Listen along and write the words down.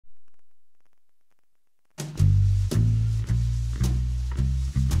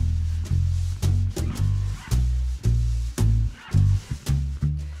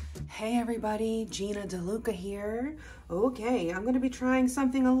Hey everybody, Gina DeLuca here. Okay, I'm going to be trying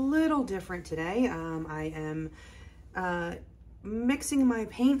something a little different today. I am mixing my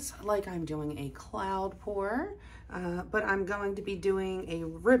paints like I'm doing a cloud pour, but I'm going to be doing a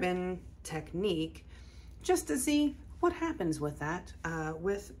ribbon technique just to see what happens with that,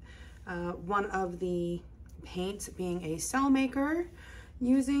 with one of the paints being a cell maker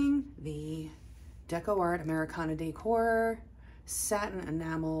using the Decoart Americana Decor Satin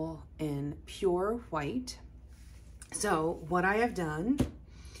Enamel in pure white. So what I have done,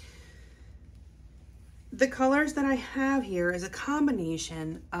 the colors that I have here is a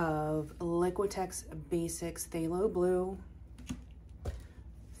combination of Liquitex Basics Phthalo Blue,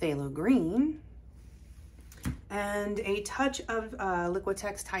 Phthalo Green, and a touch of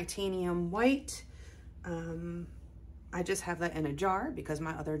Liquitex Titanium White. I just have that in a jar because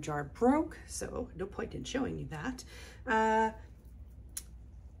my other jar broke, so no point in showing you that.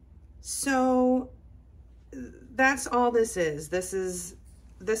 So that's all this is. This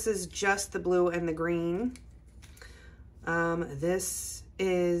is just the blue and the green. This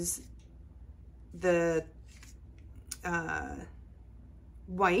is the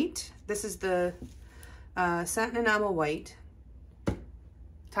white. This is the satin enamel white,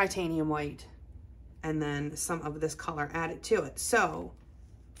 titanium white, and then some of this color added to it. So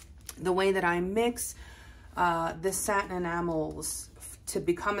the way that I mix the satin enamels to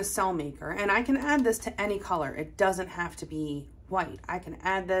become a cell maker, and I can add this to any color. It doesn't have to be white. I can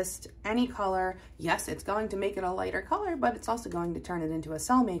add this to any color. Yes, it's going to make it a lighter color, but it's also going to turn it into a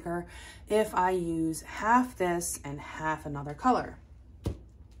cell maker if I use half this and half another color.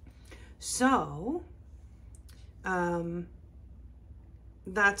 So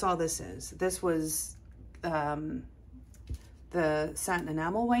that's all this is. This was the satin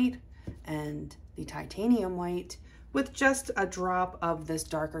enamel white and the titanium white with just a drop of this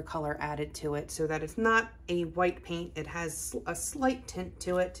darker color added to it so that it's not a white paint. It has a slight tint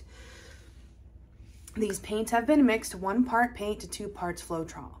to it. These paints have been mixed 1 part paint to 2 parts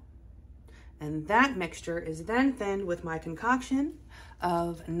Floetrol. And that mixture is then thinned with my concoction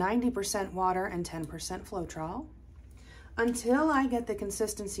of 90% water and 10% Floetrol until I get the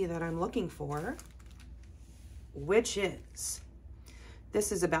consistency that I'm looking for, which is,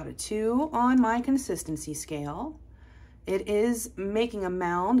 this is about a 2 on my consistency scale. It is making a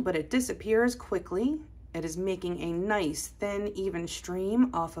mound, but it disappears quickly. It is making a nice, thin, even stream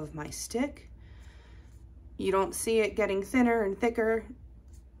off of my stick. You don't see it getting thinner and thicker.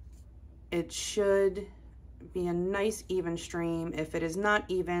 It should be a nice, even stream. If it is not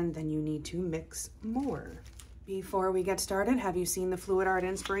even, then you need to mix more. Before we get started, have you seen the Fluid Art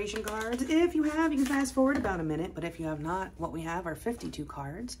Inspiration cards? If you have, you can fast forward about a minute, but if you have not, what we have are 52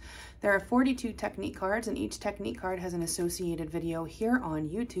 cards. There are 42 technique cards, and each technique card has an associated video here on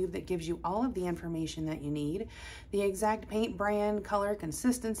YouTube that gives you all of the information that you need. The exact paint brand, color,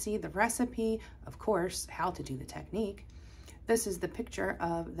 consistency, the recipe, of course, how to do the technique. This is the picture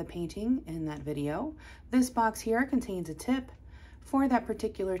of the painting in that video. This box here contains a tip for that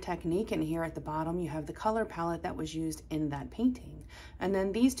particular technique, and here at the bottom you have the color palette that was used in that painting. And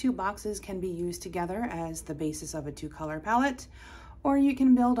then these 2 boxes can be used together as the basis of a 2-color palette, or you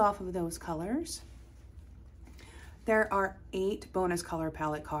can build off of those colors. There are 8 bonus color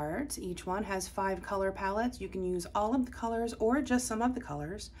palette cards. Each one has 5 color palettes. You can use all of the colors or just some of the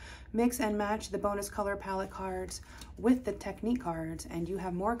colors. Mix and match the bonus color palette cards with the technique cards, and you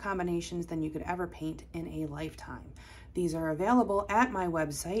have more combinations than you could ever paint in a lifetime. These are available at my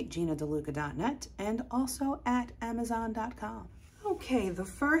website, ginadeluca.net, and also at amazon.com. Okay, the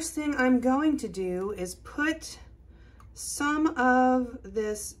first thing I'm going to do is put some of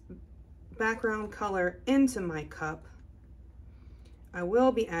this background color into my cup. I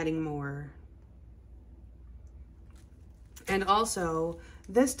will be adding more. And also,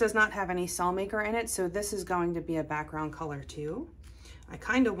 this does not have any cell maker in it, so this is going to be a background color too. I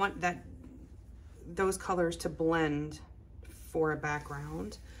kind of want those colors to blend for a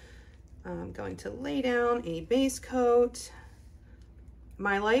background. I'm going to lay down a base coat.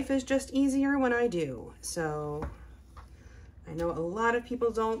 My life is just easier when I do. So I know a lot of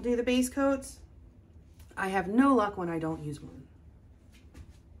people don't do the base coats. I have no luck when I don't use one.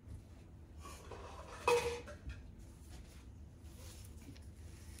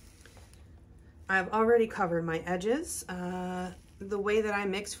 I've already covered my edges. The way that I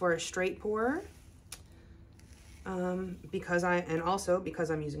mix for a straight pour, because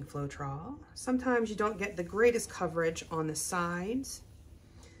I'm using Floetrol, sometimes you don't get the greatest coverage on the sides.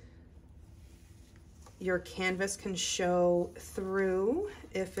 Your canvas can show through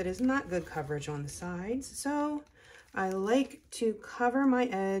if it is not good coverage on the sides. So I like to cover my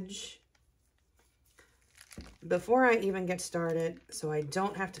edge before I even get started so I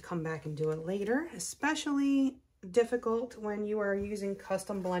don't have to come back and do it later, especially difficult when you are using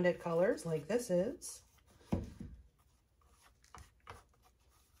custom blended colors like this is.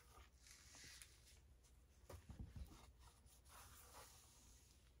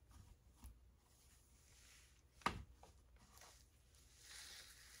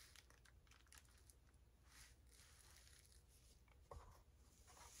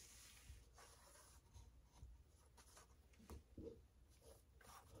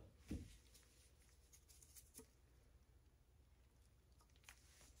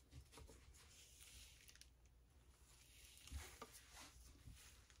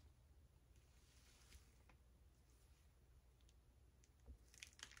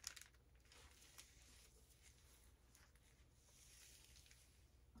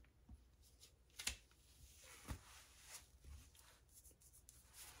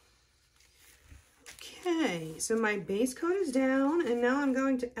 Okay, so my base coat is down, and now I'm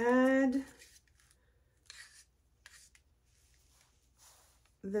going to add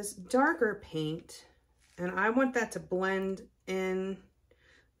this darker paint, and I want that to blend in.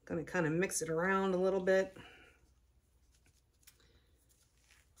 I'm going to kind of mix it around a little bit.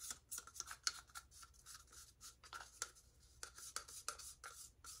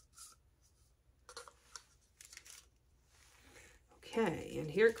 Okay, and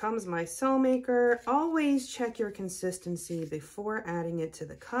here comes my cell maker. Always check your consistency before adding it to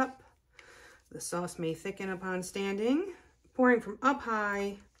the cup. The sauce may thicken upon standing. Pouring from up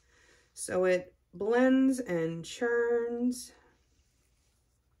high so it blends and churns.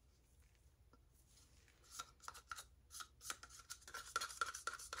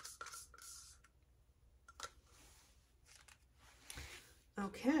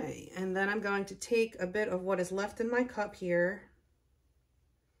 Okay, and then I'm going to take a bit of what is left in my cup here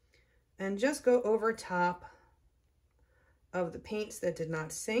and just go over top of the paints that did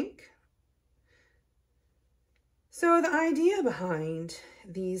not sink. So the idea behind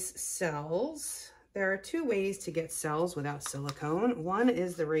these cells, there are two ways to get cells without silicone. One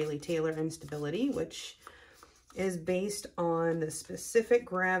is the Rayleigh-Taylor instability, which is based on the specific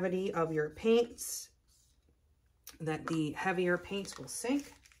gravity of your paints, that the heavier paints will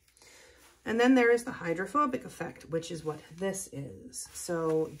sink. And then there is the hydrophobic effect, which is what this is.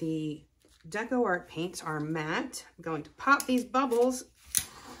 So the Decoart paints are matte. I'm going to pop these bubbles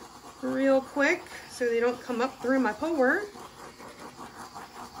real quick so they don't come up through my pour.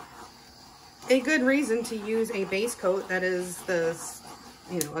 A good reason to use a base coat that is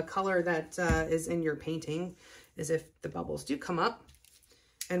a color that is in your painting is if the bubbles do come up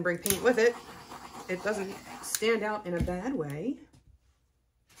and bring paint with it, it doesn't stand out in a bad way.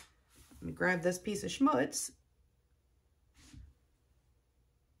 Let me grab this piece of schmutz.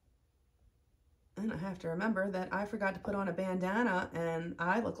 And I have to remember that I forgot to put on a bandana and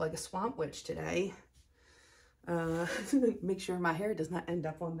I look like a swamp witch today. Make sure my hair does not end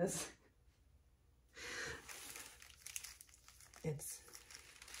up on this. It's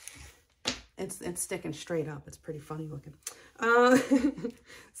sticking straight up. It's pretty funny looking.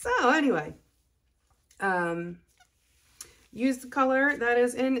 So anyway, use the color that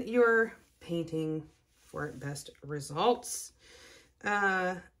is in your painting for best results.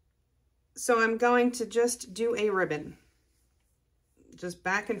 So I'm going to just do a ribbon, just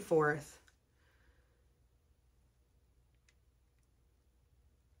back and forth.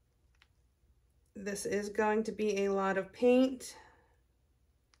 This is going to be a lot of paint,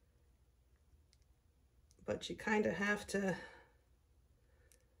 but you kind of have to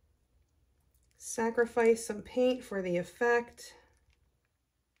sacrifice some paint for the effect.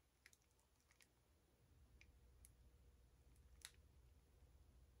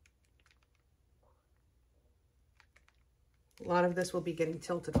 A lot of this will be getting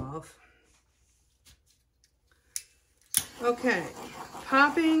tilted off. Okay,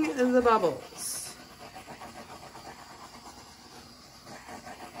 popping the bubbles.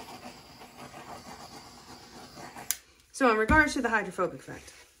 So in regards to the hydrophobic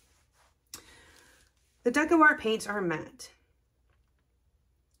effect, the Decoart paints are matte.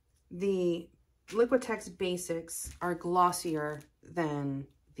 The Liquitex Basics are glossier than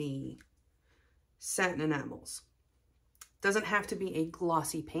the Satin Enamels. Doesn't have to be a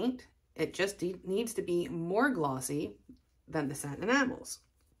glossy paint. It just needs to be more glossy than the Satin Enamels.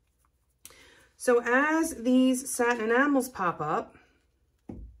 So as these Satin Enamels pop up,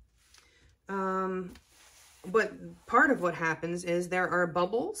 but part of what happens is there are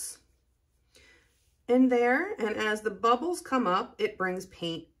bubbles in there, and as the bubbles come up, it brings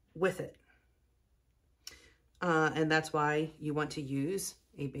paint with it. And that's why you want to use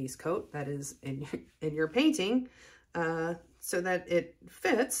a base coat that is in your painting, so that it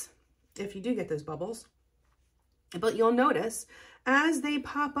fits if you do get those bubbles. But you'll notice as they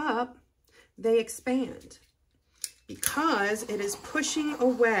pop up, they expand because it is pushing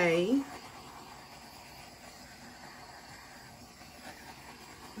away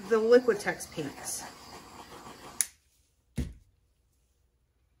the Liquitex paints.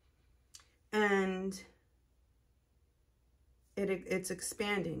 And it's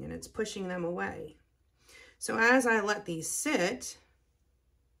expanding and it's pushing them away. So as I let these sit,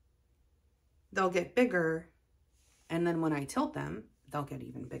 they'll get bigger. And then when I tilt them, they'll get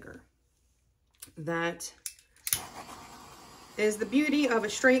even bigger. That is the beauty of a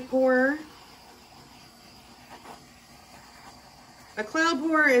straight pour. A cloud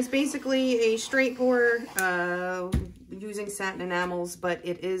pour is basically a straight pour using satin enamels, but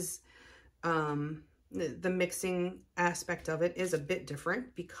it is, the mixing aspect of it is a bit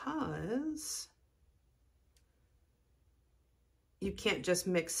different because you can't just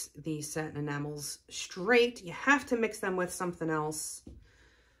mix the satin enamels straight. You have to mix them with something else,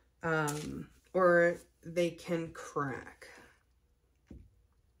 or they can crack.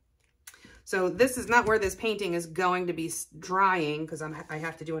 So this is not where this painting is going to be drying, because I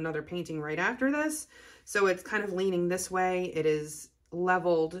have to do another painting right after this. So it's kind of leaning this way. It is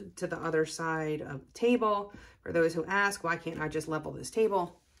leveled to the other side of the table. For those who ask, why can't I just level this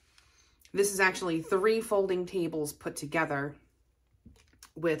table? This is actually 3 folding tables put together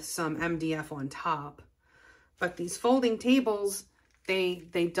with some MDF on top. But these folding tables,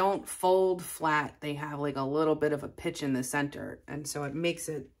 they don't fold flat. They have like a little bit of a pitch in the center. And so it makes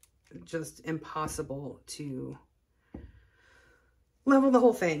it just impossible to level the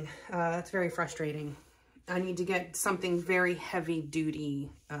whole thing. It's very frustrating. I need to get something very heavy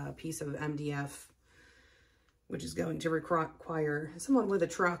duty piece of MDF, which is going to require someone with a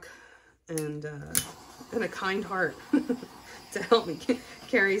truck and a kind heart to help me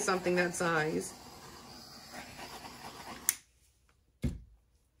carry something that size.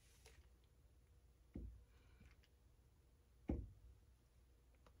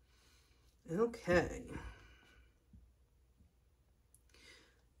 Okay.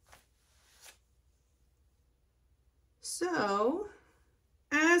 So,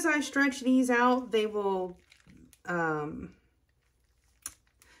 as I stretch these out, they will kind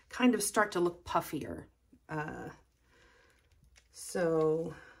of start to look puffier.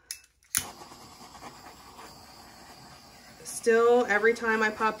 So, still, every time I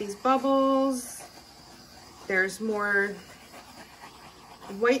pop these bubbles, there's more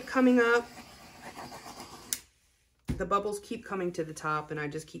white coming up. The bubbles keep coming to the top and I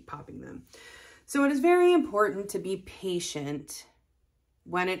just keep popping them. So it is very important to be patient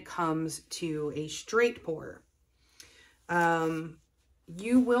when it comes to a straight pour.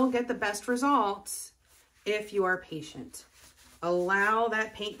 You will get the best results if you are patient. Allow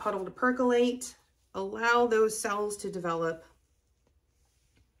that paint puddle to percolate. Allow those cells to develop.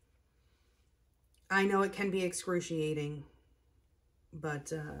 I know it can be excruciating,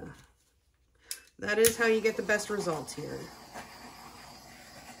 but that is how you get the best results here.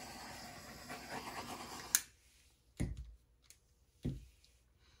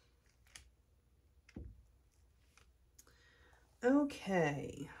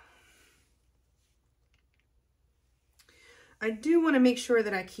 Okay. I do want to make sure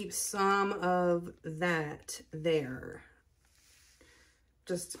that I keep some of that there.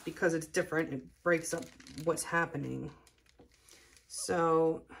 Just because it's different, it breaks up what's happening.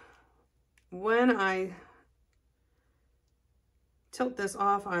 So when I tilt this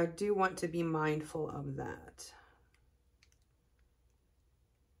off, I do want to be mindful of that.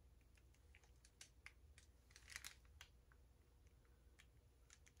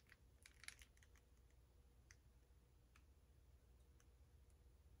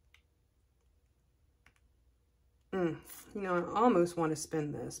 You know, I almost want to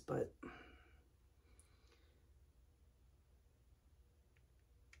spin this, but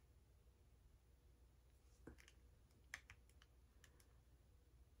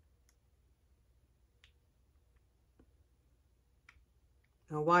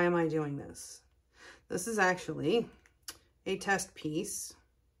now, why am I doing this? This is actually a test piece.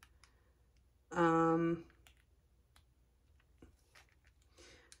 I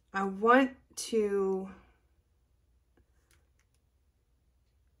want to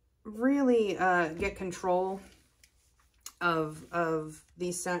really get control of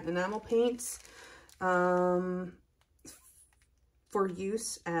these satin enamel paints for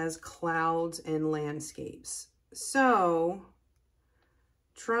use as clouds and landscapes. So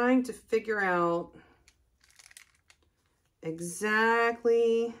trying to figure out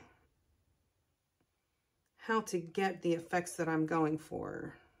exactly how to get the effects that I'm going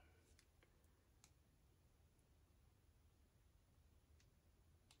for.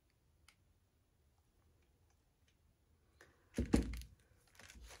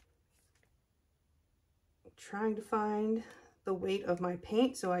 Trying to find the weight of my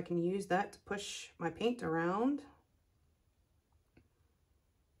paint so I can use that to push my paint around.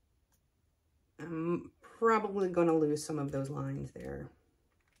 I'm probably going to lose some of those lines there.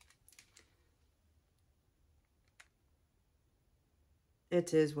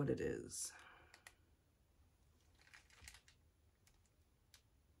 It is what it is.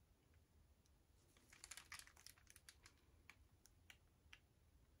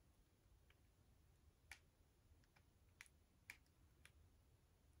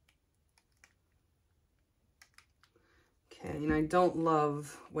 Okay, and I don't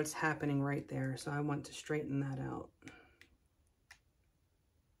love what's happening right there, so I want to straighten that out.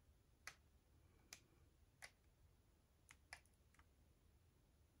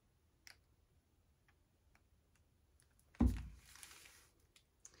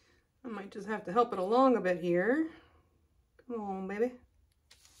 I might just have to help it along a bit here. Come on, baby.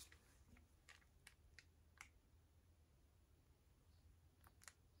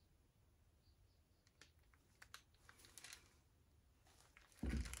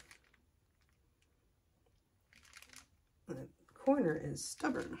 The corner is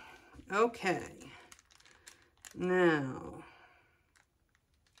stubborn. Okay. Now,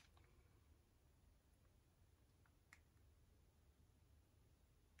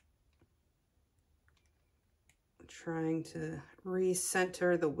 trying to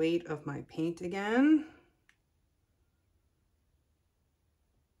recenter the weight of my paint again.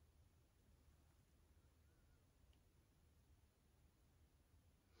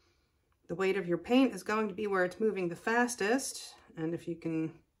 The weight of your paint is going to be where it's moving the fastest, and if you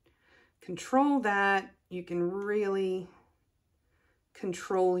can control that, you can really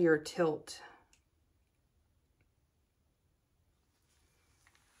control your tilt.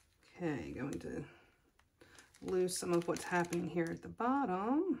 Okay, going to lose some of what's happening here at the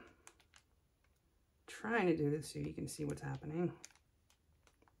bottom. Trying to do this so you can see what's happening.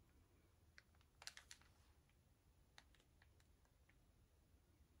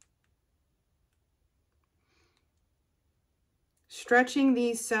 Stretching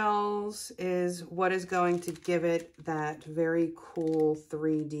these cells is what is going to give it that very cool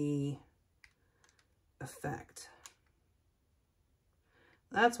 3D effect.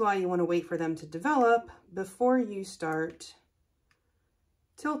 That's why you want to wait for them to develop before you start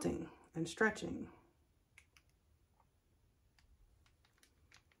tilting and stretching.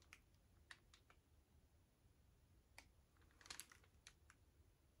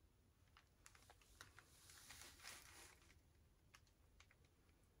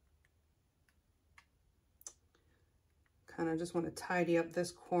 Kind of just want to tidy up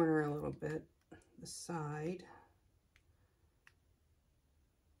this corner a little bit, the side.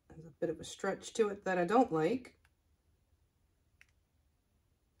 There's a bit of a stretch to it that I don't like.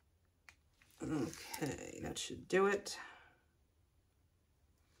 Okay, that should do it.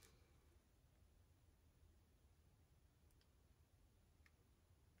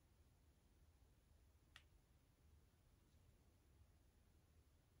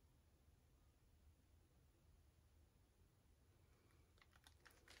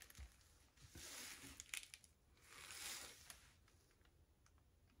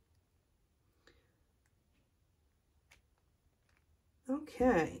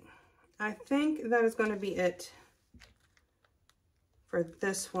 Okay, I think that is going to be it for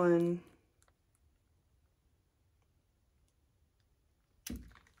this one.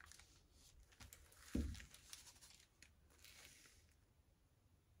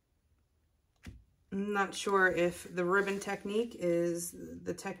 I'm not sure if the ribbon technique is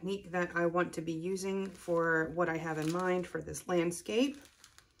the technique that I want to be using for what I have in mind for this landscape.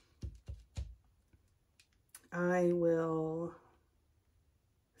 I will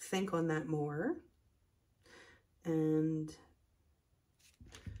think on that more and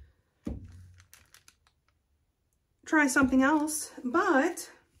try something else. But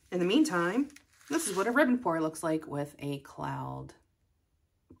in the meantime, this is what a ribbon pour looks like with a cloud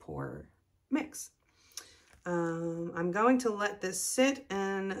pour mix. I'm going to let this sit,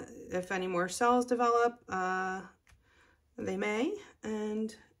 and if any more cells develop, they may,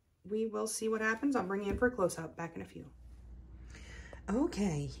 and we will see what happens. I'll bring you in for a close-up. Back in a few.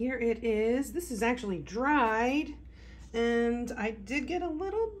 Okay, here it is. This is actually dried, and I did get a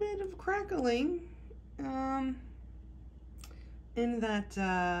little bit of crackling in that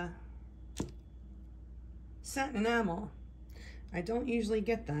satin enamel. I don't usually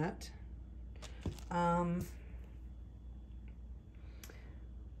get that.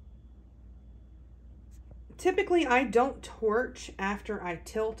 Typically, I don't torch after I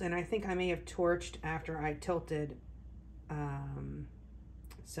tilt, and I think I may have torched after I tilted.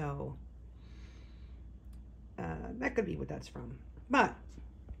 So that could be what that's from. But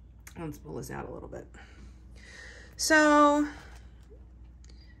let's pull this out a little bit. So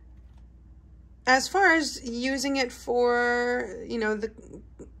as far as using it for, you know,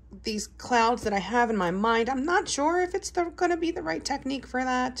 these clouds that I have in my mind, I'm not sure if it's going to be the right technique for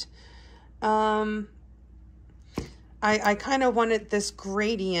that. I kind of wanted this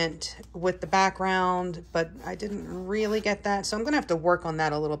gradient with the background, but I didn't really get that. So I'm going to have to work on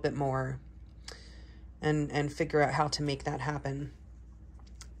that a little bit more and figure out how to make that happen.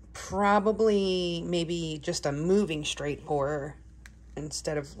 Probably maybe just a moving straight pour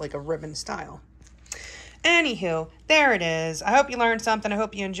instead of like a ribbon style. Anywho, there it is. I hope you learned something. I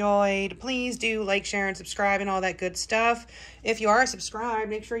hope you enjoyed. Please do like, share, and subscribe and all that good stuff. If you are subscribed,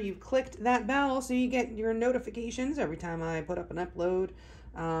 make sure you've clicked that bell so you get your notifications every time I put up an upload.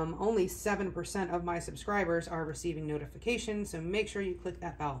 Only 7% of my subscribers are receiving notifications, so make sure you click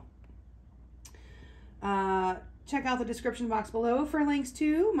that bell. Check out the description box below for links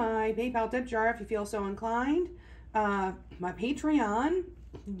to my PayPal tip jar if you feel so inclined. My Patreon.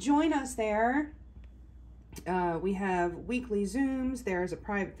 Join us there. We have weekly Zooms. There's a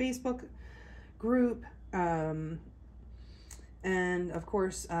private Facebook group. And of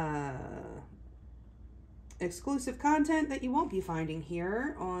course, exclusive content that you won't be finding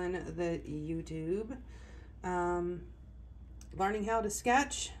here on the YouTube. Learning how to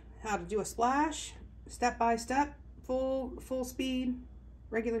sketch, how to do a splash, step by step, full speed,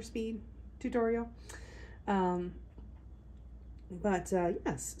 regular speed tutorial.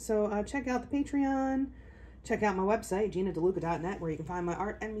 Yes, so check out the Patreon. Check out my website, GinaDeLuca.net, where you can find my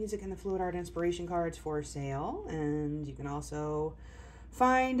art and music and the fluid art inspiration cards for sale. And you can also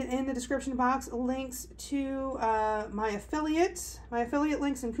find in the description box links to my affiliate. My affiliate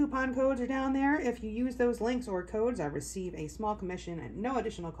links and coupon codes are down there. If you use those links or codes, I receive a small commission at no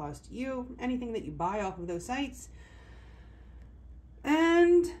additional cost to you. Anything that you buy off of those sites.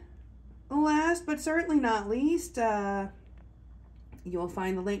 And last but certainly not least, you'll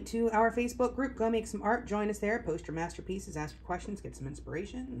find the link to our Facebook group. Go make some art. Join us there. Post your masterpieces. Ask your questions. Get some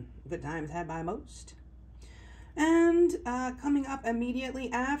inspiration. Good times had by most. And coming up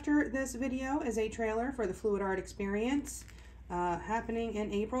immediately after this video is a trailer for the Fluid Art Experience happening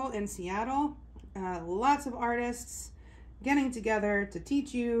in April in Seattle. Lots of artists getting together to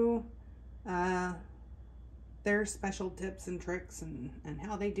teach you their special tips and tricks and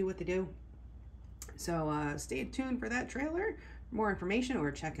how they do what they do. So stay tuned for that trailer. More information,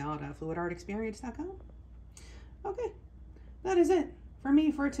 or check out fluidartexperience.com. Okay, that is it for me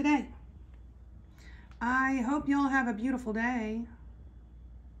for today. I hope you all have a beautiful day.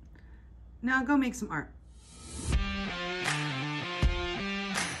 Now go make some art.